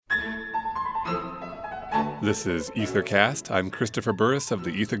This is Ethercast. I'm Christopher Burris of the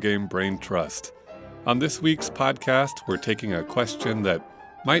Ethergame Brain Trust. On this week's podcast, we're taking a question that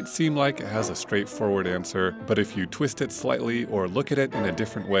might seem like it has a straightforward answer, but if you twist it slightly or look at it in a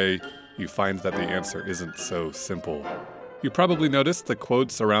different way, you find that the answer isn't so simple. You probably noticed the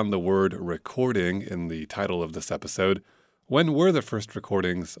quotes around the word recording in the title of this episode. When were the first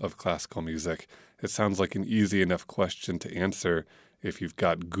recordings of classical music? It sounds like an easy enough question to answer if you've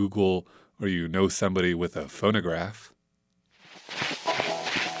got Google or you know somebody with a phonograph.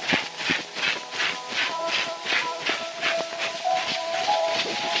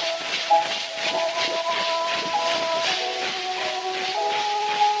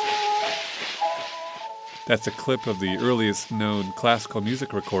 That's a clip of the earliest known classical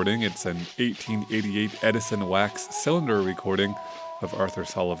music recording. It's an 1888 Edison wax cylinder recording of Arthur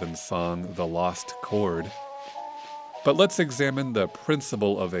Sullivan's song, The Lost Chord. But let's examine the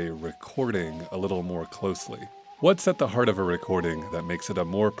principle of a recording a little more closely. What's at the heart of a recording that makes it a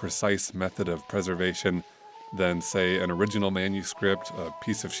more precise method of preservation than, say, an original manuscript, a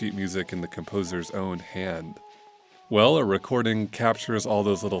piece of sheet music in the composer's own hand? Well, a recording captures all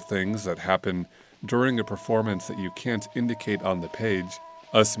those little things that happen during a performance that you can't indicate on the page.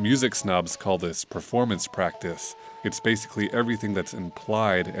 Us music snobs call this performance practice. It's basically everything that's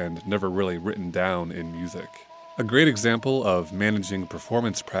implied and never really written down in music. A great example of managing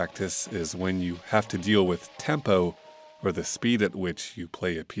performance practice is when you have to deal with tempo, or the speed at which you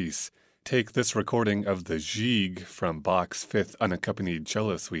play a piece. Take this recording of the Gigue from Bach's Fifth Unaccompanied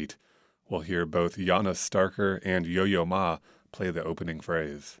Cello Suite. We'll hear both Janos Starker and Yo-Yo Ma play the opening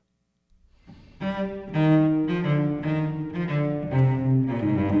phrase.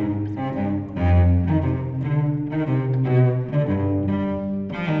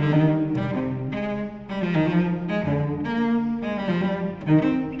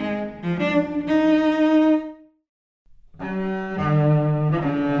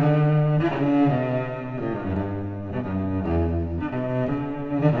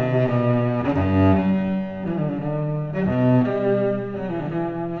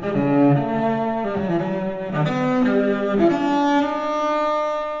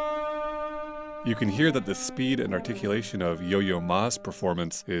 You can hear that the speed and articulation of Yo-Yo Ma's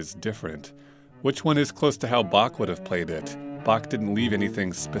performance is different. Which one is close to how Bach would have played it? Bach didn't leave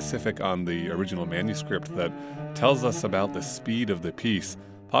anything specific on the original manuscript that tells us about the speed of the piece,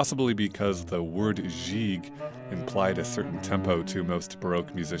 possibly because the word gigue implied a certain tempo to most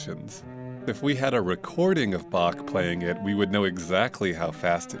Baroque musicians. If we had a recording of Bach playing it, we would know exactly how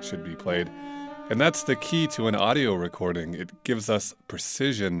fast it should be played. And that's the key to an audio recording. It gives us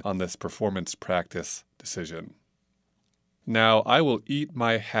precision on this performance practice decision. Now, I will eat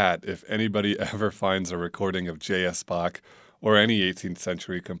my hat if anybody ever finds a recording of J.S. Bach or any 18th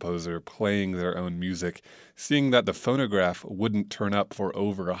century composer playing their own music, seeing that the phonograph wouldn't turn up for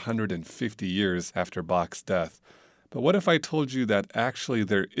over 150 years after Bach's death. But what if I told you that actually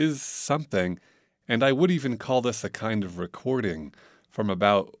there is something, and I would even call this a kind of recording, from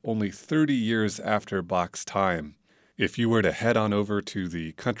about only 30 years after Bach's time. If you were to head on over to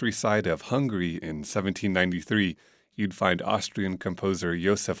the countryside of Hungary in 1793, you'd find Austrian composer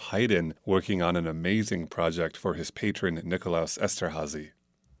Joseph Haydn working on an amazing project for his patron Nikolaus Esterházy.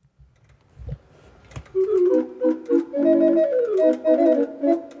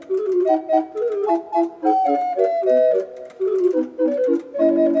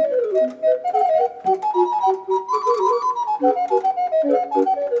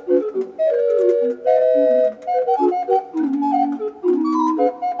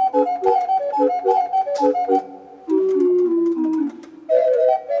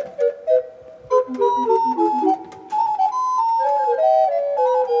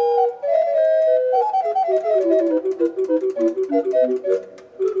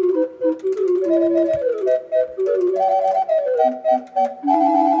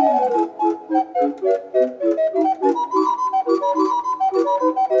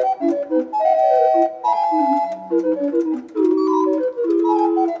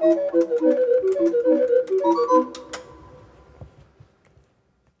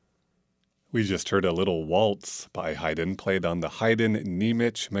 We just heard a little waltz by Haydn played on the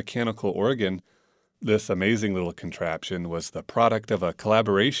Haydn-Niemiec mechanical organ. This amazing little contraption was the product of a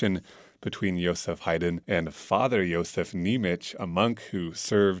collaboration between Joseph Haydn and Father Joseph Niemiec, a monk who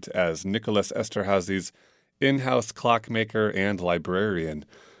served as Nicholas Esterházy's in-house clockmaker and librarian.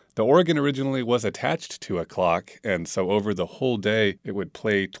 The organ originally was attached to a clock, and so over the whole day it would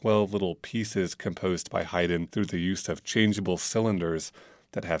play 12 little pieces composed by Haydn through the use of changeable cylinders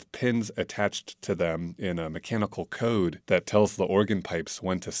that have pins attached to them in a mechanical code that tells the organ pipes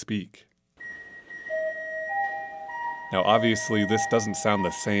when to speak. Now, obviously, this doesn't sound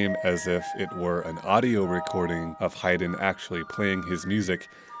the same as if it were an audio recording of Haydn actually playing his music.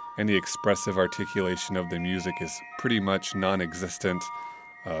 Any expressive articulation of the music is pretty much non-existent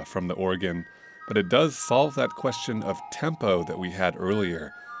from the organ, but it does solve that question of tempo that we had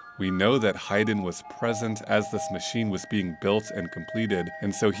earlier. We know that Haydn was present as this machine was being built and completed,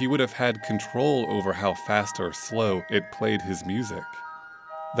 and so he would have had control over how fast or slow it played his music.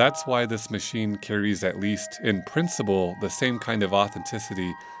 That's why this machine carries, at least in principle, the same kind of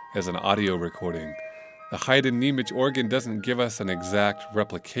authenticity as an audio recording. The Haydn-Nemec organ doesn't give us an exact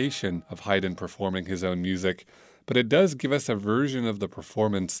replication of Haydn performing his own music, but it does give us a version of the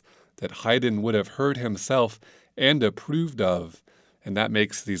performance that Haydn would have heard himself and approved of, and that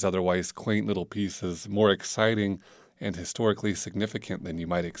makes these otherwise quaint little pieces more exciting and historically significant than you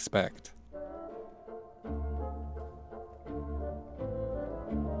might expect.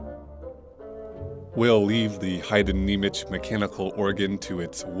 We'll leave the Haydn-Nemec mechanical organ to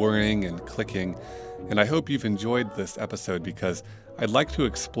its whirring and clicking, and I hope you've enjoyed this episode because I'd like to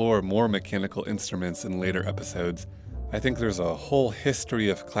explore more mechanical instruments in later episodes. I think there's a whole history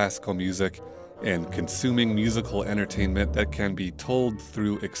of classical music and consuming musical entertainment that can be told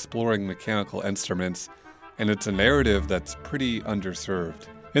through exploring mechanical instruments, and it's a narrative that's pretty underserved.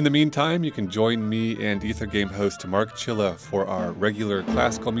 In the meantime, you can join me and Ether Game host Mark Chilla for our regular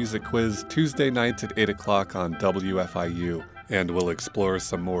classical music quiz Tuesday nights at 8 o'clock on WFIU, and we'll explore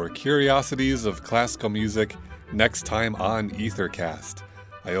some more curiosities of classical music next time on Ethercast.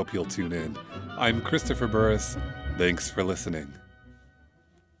 I hope you'll tune in. I'm Christopher Burris. Thanks for listening.